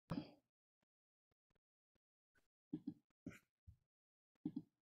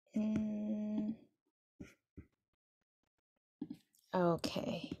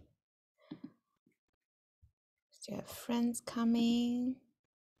Okay. Still have friends coming.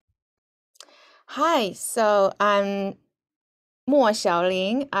 Hi, so I'm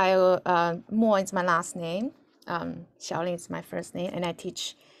Xioling. Mo is my last name. Xioling is my first name, and I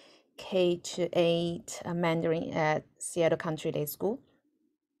teach K-8 Mandarin at Seattle Country Day School.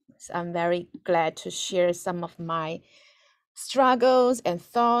 So I'm very glad to share some of my struggles and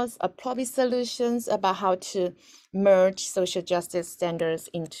thoughts, or probably solutions about how to merge social justice standards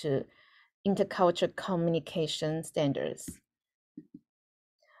into intercultural communication standards.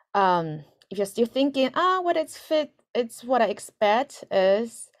 If you're still thinking, it's what I expect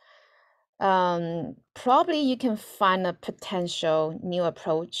is, probably you can find a potential new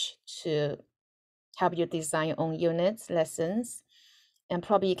approach to help you design your own units, lessons, and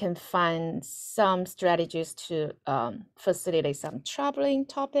probably you can find some strategies to facilitate some troubling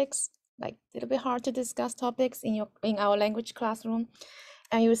topics, like a little bit hard to discuss topics in our language classroom,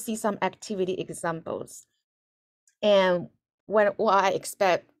 and you'll see some activity examples. And what I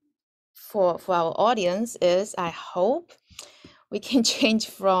expect for our audience is, I hope we can change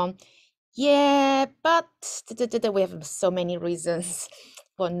from yeah, but we have so many reasons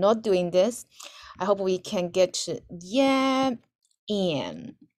for not doing this. I hope we can get to yeah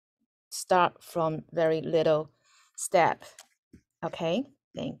and start from very little step. Okay,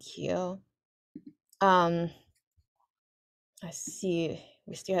 thank you. I see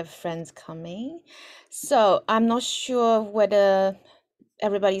we still have friends coming. So I'm not sure whether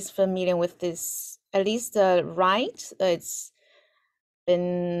everybody's familiar with this, at least right. It's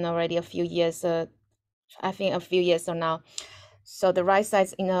been already a few years, I think a few years or now. So the right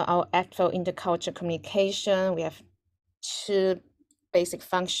side's in our actual intercultural communication. We have two basic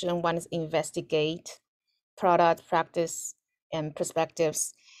functions. One is investigate product, practice, and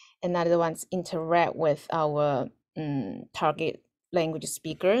perspectives. Another one's interact with our target language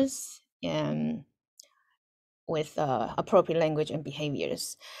speakers and with appropriate language and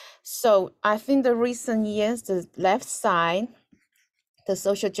behaviors. So I think the recent years, the left side, the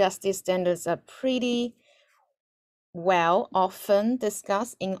social justice standards are pretty well often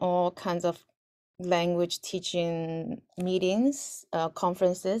discussed in all kinds of language teaching meetings,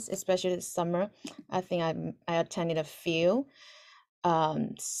 conferences, especially this summer. I think I attended a few.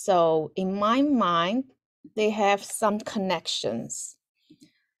 So in my mind, they have some connections,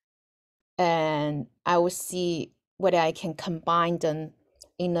 and I will see whether I can combine them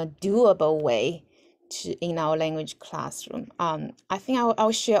in a doable way in our language classroom. I think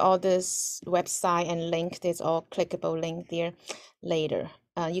I'll share all this website and link. There's all clickable link there later.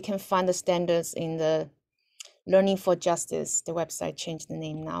 You can find the standards in the Learning for Justice. The website changed the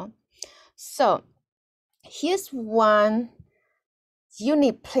name now. So here's one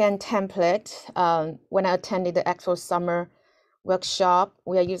unit plan template. When I attended the actual summer workshop,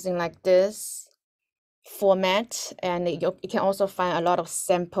 we are using like this format, and you can also find a lot of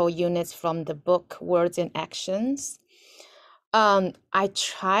sample units from the book Words and Actions. I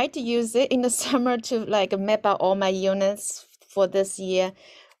tried to use it in the summer to like map out all my units for this year,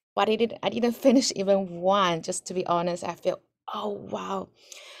 but I didn't finish even one. Just to be honest, I feel, oh wow,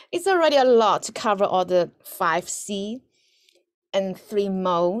 it's already a lot to cover all the 5C and 3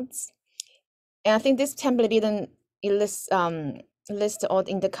 modes. And I think this template didn't list all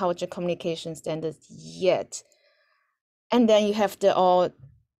the intercultural communication standards yet. And then you have the all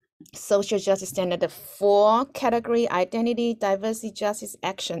social justice standard, the 4 category: identity, diversity, justice,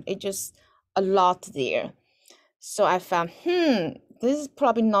 action. It's just a lot there. So I found, this is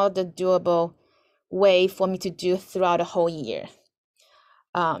probably not the doable way for me to do throughout the whole year.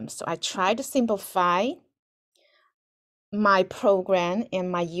 So I tried to simplify my program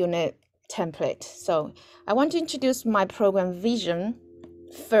and my unit template. So I want to introduce my program vision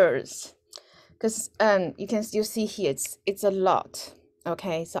first, because you can still see here it's a lot.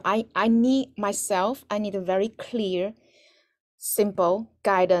 Okay, so I need a very clear, simple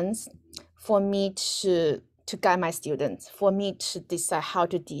guidance for me to guide my students, for me to decide how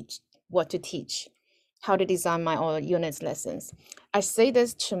to teach, what to teach, how to design my all units lessons. I say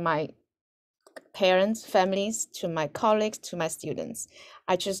this to my parents, families, to my colleagues, to my students.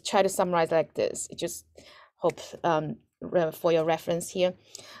 I just try to summarize like this. I just hope for your reference here.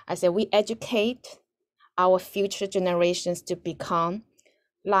 I say we educate our future generations to become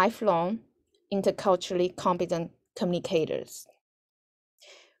lifelong, interculturally competent communicators,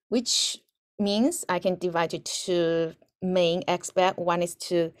 which means I can divide it to main aspect. One is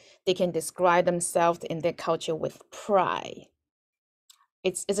they can describe themselves and their culture with pride.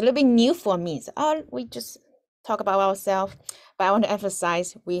 It's a little bit new for me. So, we just talk about ourselves, but I want to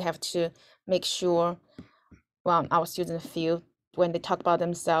emphasize we have to make sure our students feel when they talk about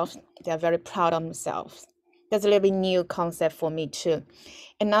themselves, they're very proud of themselves. That's a little bit new concept for me too.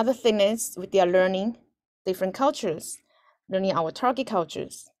 Another thing is they are learning different cultures, learning our target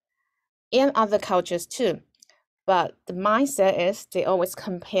cultures and other cultures too. But the mindset is they always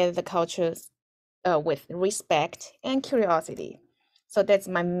compare the cultures with respect and curiosity. So that's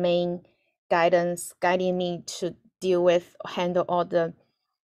my main guidance, guiding me to deal with, handle all the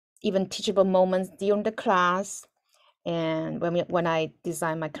even teachable moments during the class and when I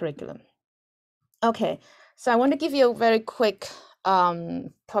design my curriculum. Okay, so I want to give you a very quick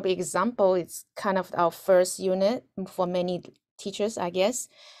probably example. It's kind of our first unit for many teachers, I guess.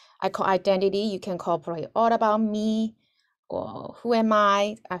 I call identity. You can call probably all about me or who am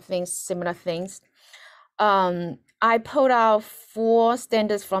I? I think similar things. I pulled out 4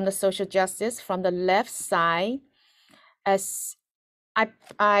 standards from the social justice from the left side. As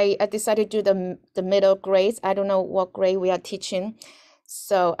I decided to do the middle grades. I don't know what grade we are teaching.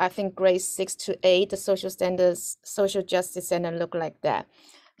 So I think grades 6 to 8, the social standards, social justice center look like that.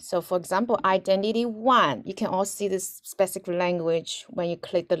 So for example, identity 1, you can all see this specific language when you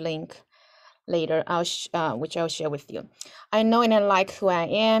click the link later, which I'll share with you. I know and I like who I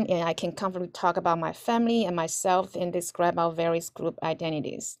am, and I can comfortably talk about my family and myself and describe our various group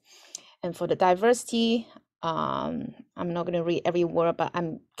identities. And for the diversity, I'm not going to read every word, but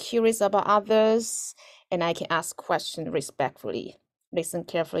I'm curious about others, and I can ask questions respectfully, listen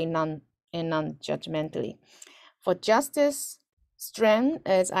carefully, non-judgmentally. For justice, strength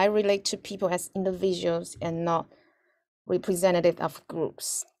is I relate to people as individuals and not representative of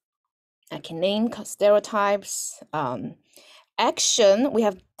groups. I can name stereotypes. Action, we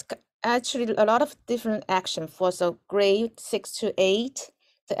have actually a lot of different action for so grade 6 to 8.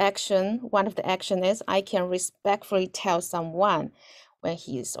 The action, one of the action is I can respectfully tell someone when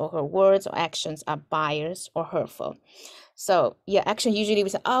his or her words or actions are biased or hurtful. So yeah, action usually we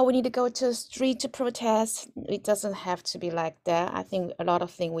say, oh, we need to go to the street to protest. It doesn't have to be like that. I think a lot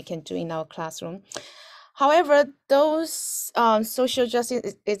of things we can do in our classroom. However, those social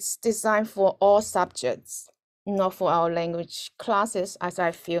justice, it's designed for all subjects, not for our language classes, as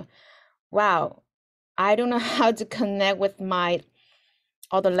I feel, wow, I don't know how to connect with my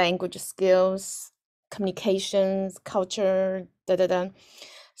all the language skills, communications, culture,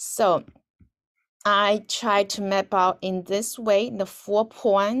 So I try to map out in this way the 4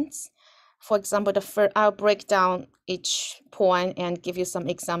 points. For example, the first, I'll break down each point and give you some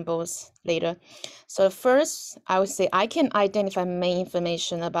examples later. So first, I would say I can identify main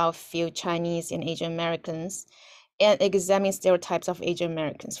information about few Chinese and Asian Americans and examine stereotypes of Asian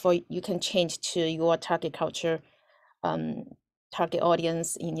Americans. For you can change to your target culture, target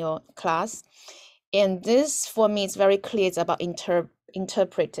audience in your class. And this, for me, is very clear. It's about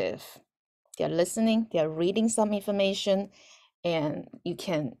interpretive. They're listening, they're reading some information, and you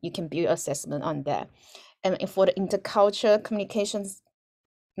can build assessment on that. And for the intercultural communications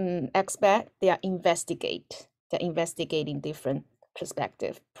aspect, they're investigating different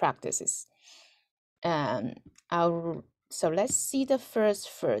perspective practices. So let's see the first.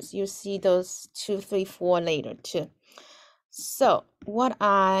 You see those 2, 3, 4 later too. So what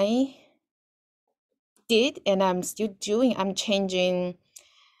I did, and I'm still doing, I'm changing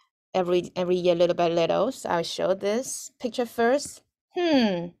every year little by little. So I'll show this picture first.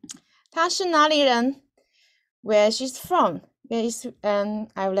 她是哪里人? Where she's from? And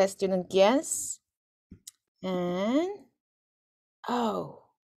I'll let student guess. And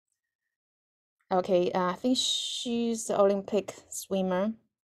okay. I think she's the Olympic swimmer.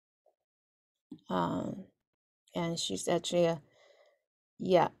 And she's actually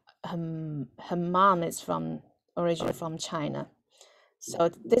her mom is originally from China. So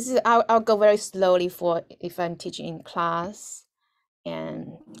this is I'll go very slowly for if I'm teaching in class.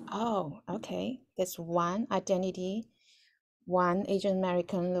 And okay, that's one identity. One Asian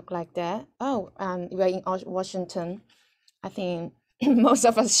American look like that. We're in Washington. I think most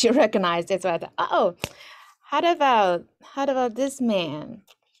of us should recognize it. But how about this man?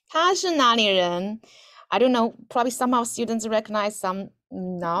 他是哪里人? I don't know. Probably some of our students recognize, some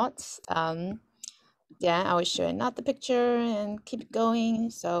not. I will show another picture and keep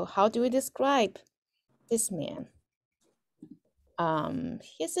going. So how do we describe this man?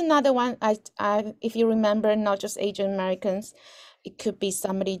 Here's another one. If you remember, not just Asian Americans, it could be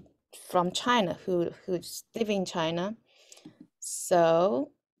somebody from China who's living in China.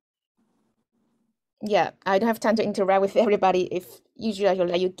 So yeah, I don't have time to interact with everybody. If usually I will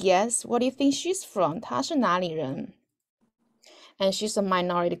let you guess, what do you think she's from? 她是哪里人? And she's a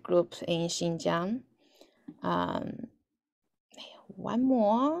minority group in Xinjiang. Um, one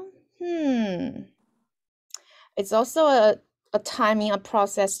more. It's also a timing, a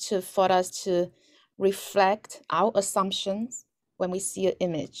process for us to reflect our assumptions when we see an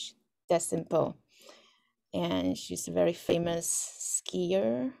image. That's simple. And she's a very famous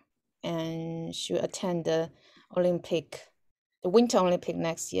skier, and she will attend the Winter Olympic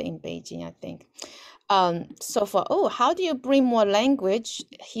next year in Beijing, I think. So how do you bring more language?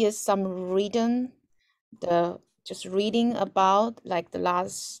 Here's some just reading about like the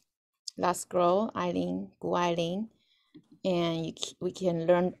last girl, Gu Eileen, and we can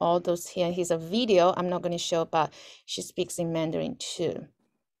learn all those here. Here's a video I'm not going to show, but she speaks in Mandarin too.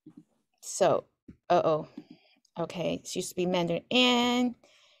 So, okay, she speaks Mandarin and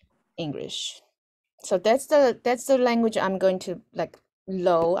English. So that's the language I'm going to like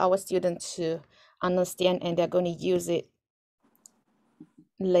allow our students to understand, and they're going to use it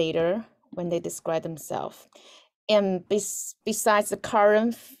later when they describe themselves. And besides the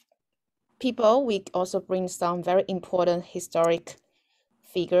current people, we also bring some very important historic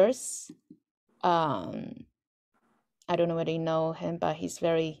figures. I don't know whether you know him, but he's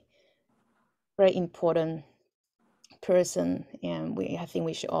very, very important person, and I think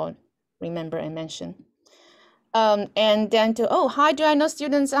we should all remember and mention. And then how do I know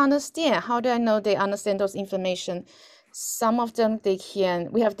students understand? How do I know they understand those information? Some of them,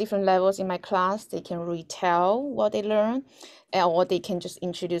 we have different levels in my class. They can retell what they learn, or they can just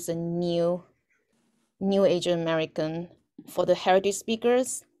introduce a new Asian American. For the heritage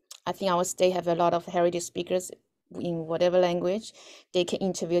speakers, I think our state have a lot of heritage speakers in whatever language. They can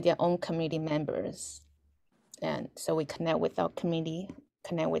interview their own community members. And so we connect with our community,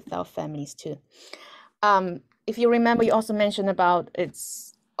 connect with our families too. If you remember, you also mentioned about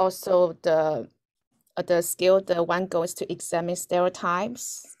it's also the skill. The one goal is to examine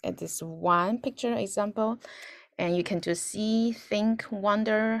stereotypes. And this one picture example, and you can just see, think,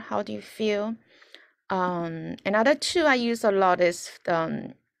 wonder, how do you feel? Another two I use a lot is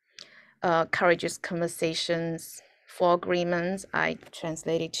the courageous conversations, 4 agreements. I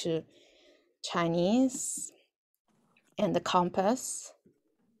translated to Chinese, and the compass.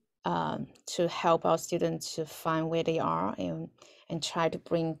 To help our students to find where they are and try to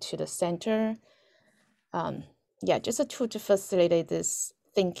bring to the center. Just a tool to facilitate this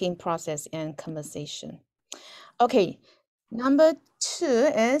thinking process and conversation. Okay, number 2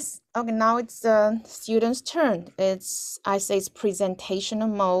 is, okay, now it's the student's turn. I say it's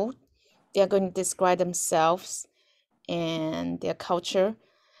presentational mode. They're going to describe themselves and their culture.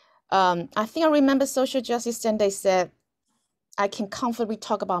 I think I remember social justice, and they said, I can comfortably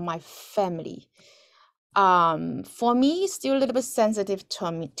talk about my family. For me, it's still a little bit sensitive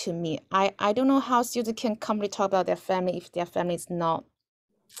to me. I don't know how students can comfortably talk about their family if their family is not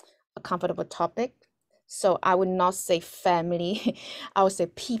a comfortable topic. So I would not say family. I would say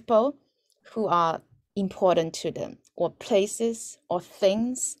people who are important to them, or places or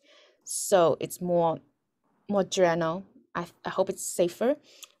things. So it's more general. I hope it's safer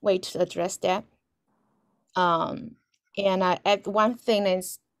way to address that. And I add one thing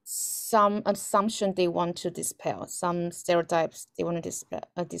is some assumption they want to dispel, some stereotypes they want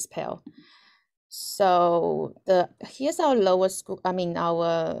to dispel. So here's our lower school,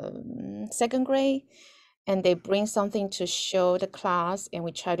 our second grade, and they bring something to show the class, and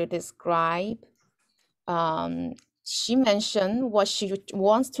we try to describe. She mentioned what she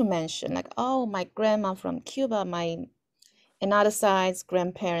wants to mention, like, oh, my grandma from Cuba, my another side's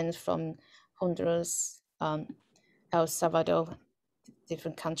grandparents from Honduras, El Salvador,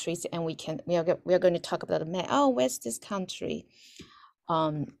 different countries, and we are going to talk about the map. Oh, where's this country?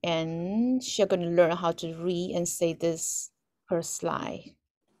 And she's going to learn how to read and say this per slide.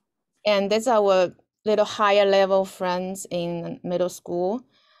 And that's our little higher level friends in middle school.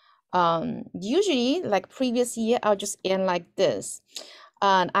 Usually, like previous year, I'll just end like this.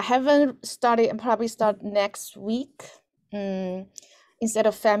 And I haven't started, and probably start next week. Instead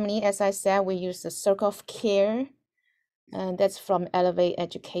of family, as I said, we use the circle of care. And that's from Elevate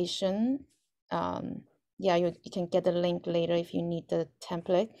Education. You can get the link later if you need the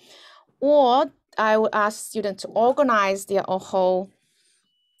template. Or I would ask students to organize their whole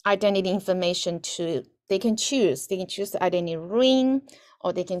identity information they can choose the identity ring,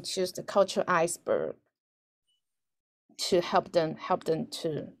 or they can choose the cultural iceberg to help them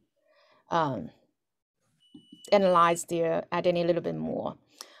to analyze their identity a little bit more.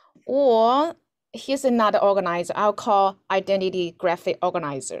 Or here's another organizer I'll call identity graphic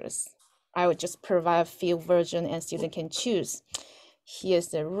organizers. I would just provide a few versions and students can choose. Here's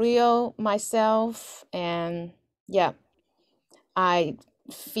the real myself, and I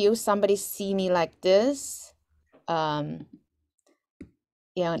feel somebody see me like this, and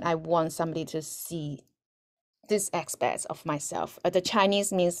I want somebody to see this aspect of myself. The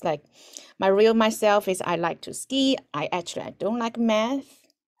Chinese means like my real myself is I like to ski. I don't like math.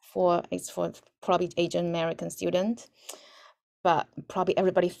 It's for probably Asian American student, but probably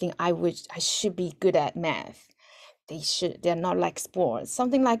everybody think I should be good at math. They're not like sports,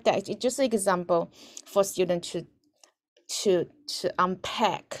 something like that. It's just an example for students to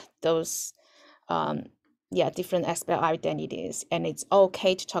unpack those different aspect of identities, and it's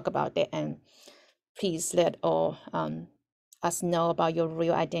okay to talk about it. And please let all us know about your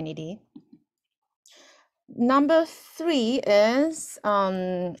real identity. Number 3 is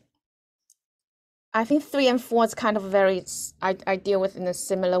I think 3 and 4 is kind of very I deal with in a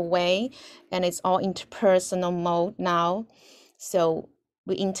similar way, and it's all interpersonal mode now. So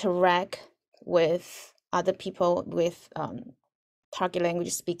we interact with other people, with target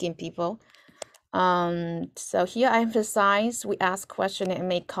language speaking people. So here I emphasize we ask questions and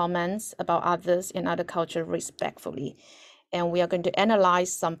make comments about others and other culture respectfully. And we are going to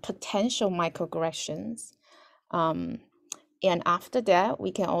analyze some potential microaggressions. And after that,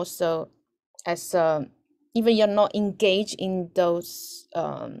 we can also, as even you're not engaged in those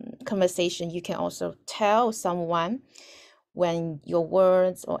conversations, you can also tell someone when your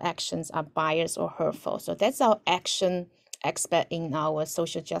words or actions are biased or hurtful. So that's our action aspect in our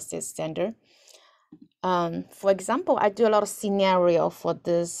social justice standard. For example, I do a lot of scenario for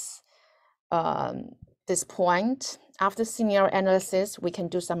this point. After scenario analysis, we can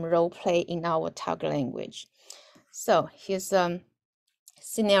do some role play in our target language. So here's a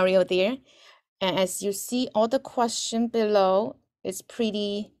scenario there. And as you see, all the question below is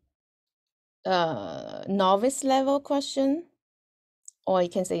pretty novice level question, or you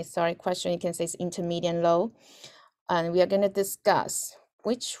can say, question, you can say it's intermediate and low. And we are going to discuss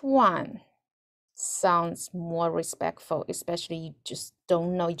which one sounds more respectful, especially you just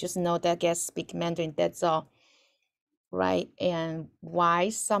don't know, you just know that guys speak Mandarin, that's all, right? And why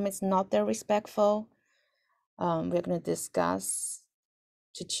some is not that respectful. We're going to discuss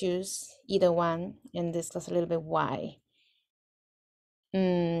to choose either one and discuss a little bit why.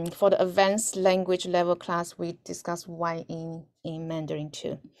 For the advanced language level class, we discuss why in Mandarin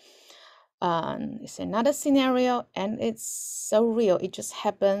too. It's another scenario, and it's so real. It just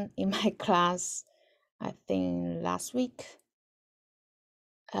happened in my class, I think last week.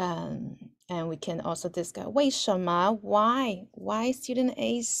 And we can also discuss 为什么 why student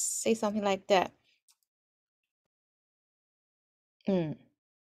A say something like that. And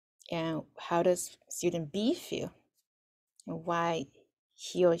how does student B feel, and why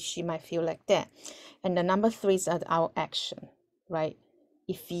he or she might feel like that. And the number 3 is our action, right?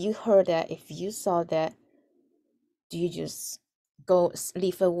 If you heard that, if you saw that, do you just go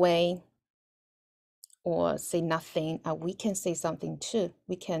leave away or say nothing? We can say something too.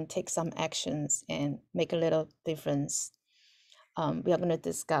 We can take some actions and make a little difference. We are going to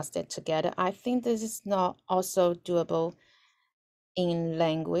discuss that together. I think this is not also doable in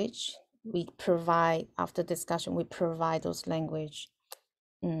language. We provide, after discussion, we provide those language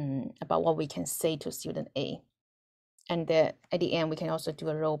about what we can say to student A. And that at the end, we can also do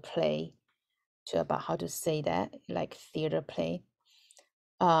a role play about how to say that, like theater play.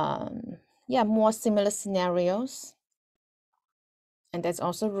 More similar scenarios. And that's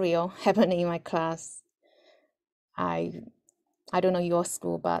also real happening in my class. I don't know your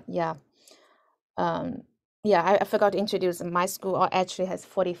school, but I forgot to introduce my school actually has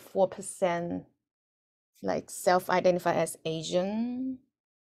 44% like self-identify as Asian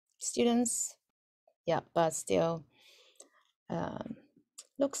students. But still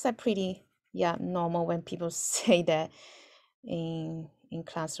looks like pretty normal when people say that in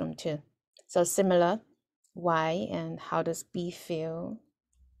classroom too. So similar, why and how does B feel?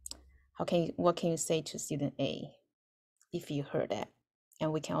 What can you say to student A if you heard that?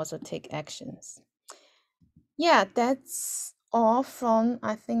 And we can also take actions. That's all from,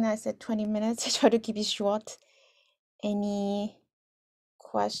 I think I said 20 minutes. I try to keep it short. Any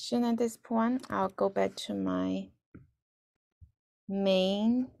question at this point? I'll go back to my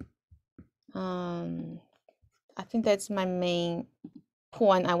main. I think that's my main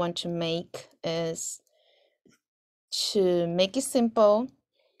point I want to make, is to make it simple,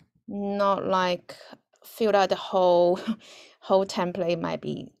 not like fill out the whole template. Might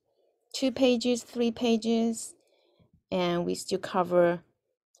be 2 pages, 3 pages, and we still cover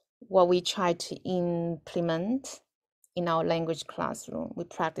what we try to implement in our language classroom. We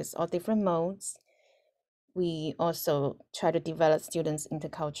practice all different modes. We also try to develop students'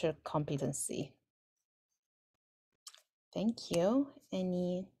 intercultural competency. Thank you.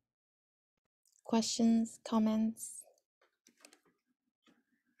 Any questions, comments?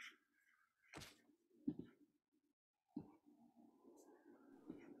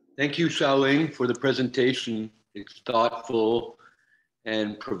 Thank you, Xioling, for the presentation. It's thoughtful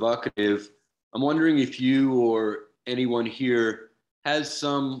and provocative. I'm wondering if you or anyone here has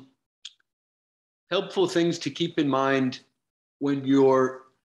some helpful things to keep in mind when you're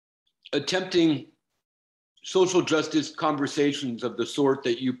attempting social justice conversations of the sort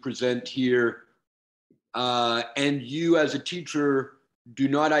that you present here, and you as a teacher do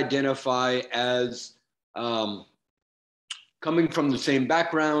not identify as coming from the same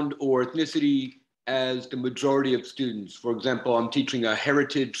background or ethnicity as the majority of students. For example, I'm teaching a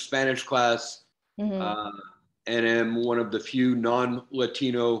heritage Spanish class, and am one of the few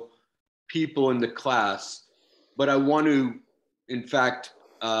non-Latino people in the class, but I want to, in fact,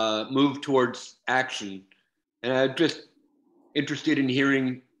 move towards action. And I'm just interested in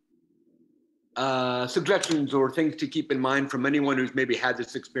hearing suggestions or things to keep in mind from anyone who's maybe had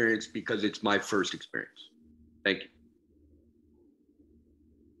this experience, because it's my first experience. Thank you.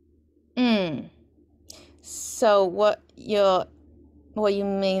 So what you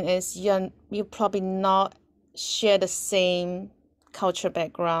mean is you probably not share the same cultural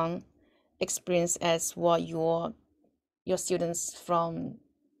background experience as what your students from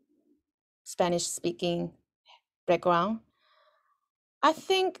Spanish speaking background. I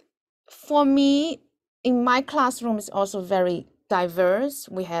think for me, in my classroom is also very diverse.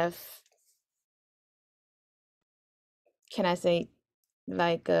 We have, can I say,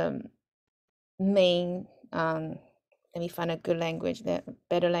 like main let me find a good language, that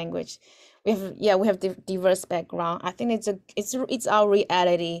better language. We have diverse background. I think it's our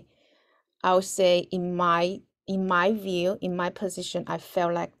reality. I would say in my view, in my position, I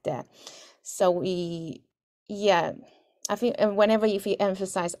felt like that. So I think whenever if you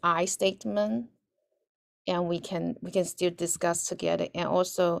emphasize I statement, and we can still discuss together, and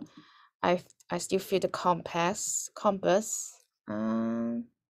also I still feel the compass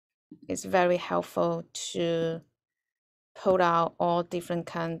it's very helpful to pull out all different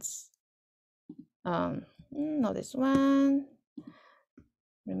kinds. Not this one.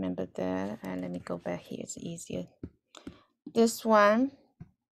 Remember that, and let me go back here. It's easier. This one.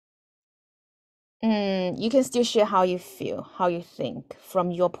 You can still share how you feel, how you think from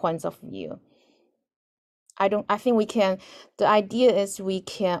your points of view. I think we can. The idea is we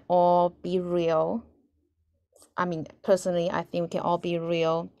can all be real. I mean, personally, I think we can all be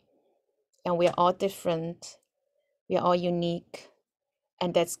real, and we are all different. We are all unique,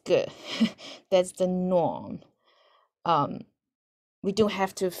 and that's good. That's the norm. We don't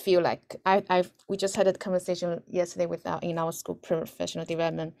have to feel like we just had a conversation yesterday with in our school professional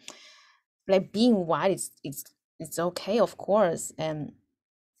development. Like being white it's okay, of course, and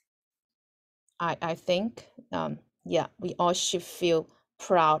I think we all should feel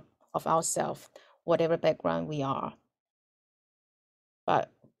proud of ourselves, whatever background we are.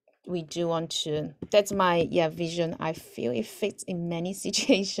 But we do want to, that's my vision. I feel it fits in many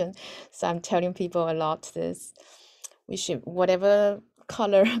situations. So I'm telling people a lot this. We should, whatever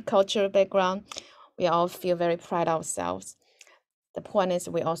color, cultural background, we all feel very proud of ourselves. The point is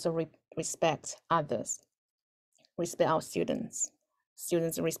we also respect others, respect our students.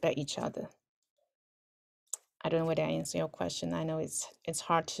 Students respect each other. I don't know whether I answer your question. I know it's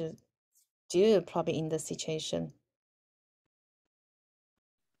hard to do probably in this situation.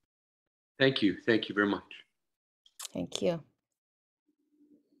 Thank you. Thank you very much. Thank you.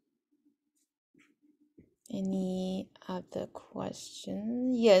 Any other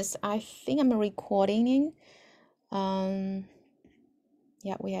question? Yes, I think I'm recording.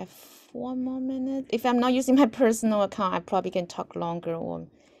 Yeah, we have 4 more minutes. If I'm not using my personal account, I probably can talk longer or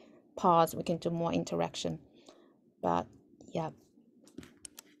pause. We can do more interaction. But yeah.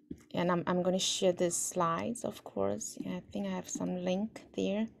 And I'm going to share the slides, of course. I think I have some link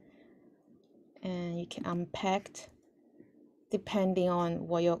there. And you can unpack depending on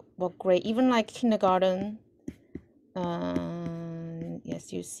what grade, even like kindergarten.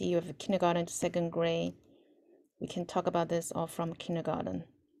 Yes, you see you have kindergarten to 2nd grade. We can talk about this all from kindergarten.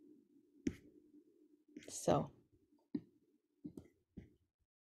 So,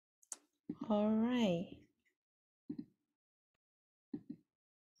 all right.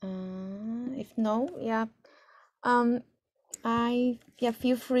 If no,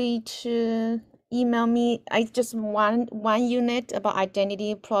 feel free to email me. I just one unit about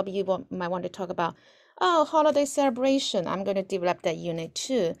identity. Probably you might want to talk about holiday celebration. I'm going to develop that unit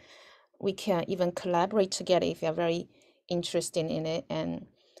too. We can even collaborate together if you're very interested in it. And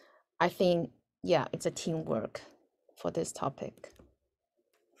I think it's a teamwork for this topic.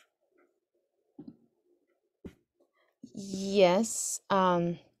 Yes.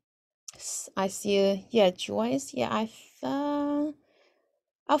 I see. Yeah, Joyce. Yeah, I'll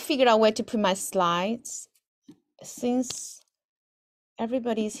figure out where to put my slides since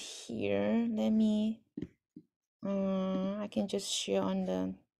everybody's here. Let me. I can just share on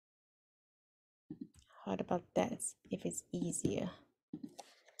the. How about that? If it's easier.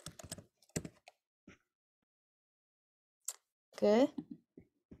 Good.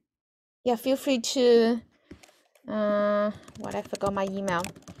 Yeah, feel free to. What I forgot my email.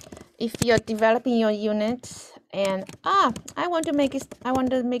 If you're developing your unit and I want to make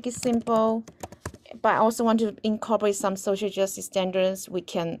it simple, but I also want to incorporate some social justice standards. We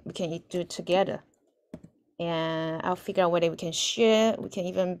can do it together, and I'll figure out whether we can share. We can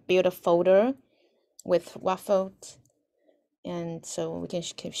even build a folder with waffled, and so we can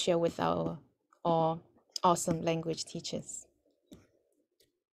share with our awesome language teachers.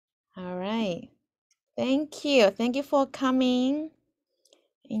 All right, thank you for coming.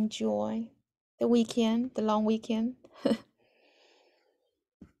 Enjoy the weekend, the long weekend.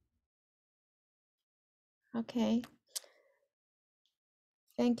 Okay.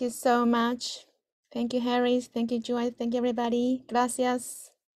 Thank you so much. Thank you, Harris. Thank you, Joy. Thank you, everybody.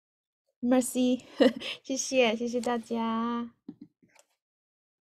 Gracias. Mercy. 谢谢大家。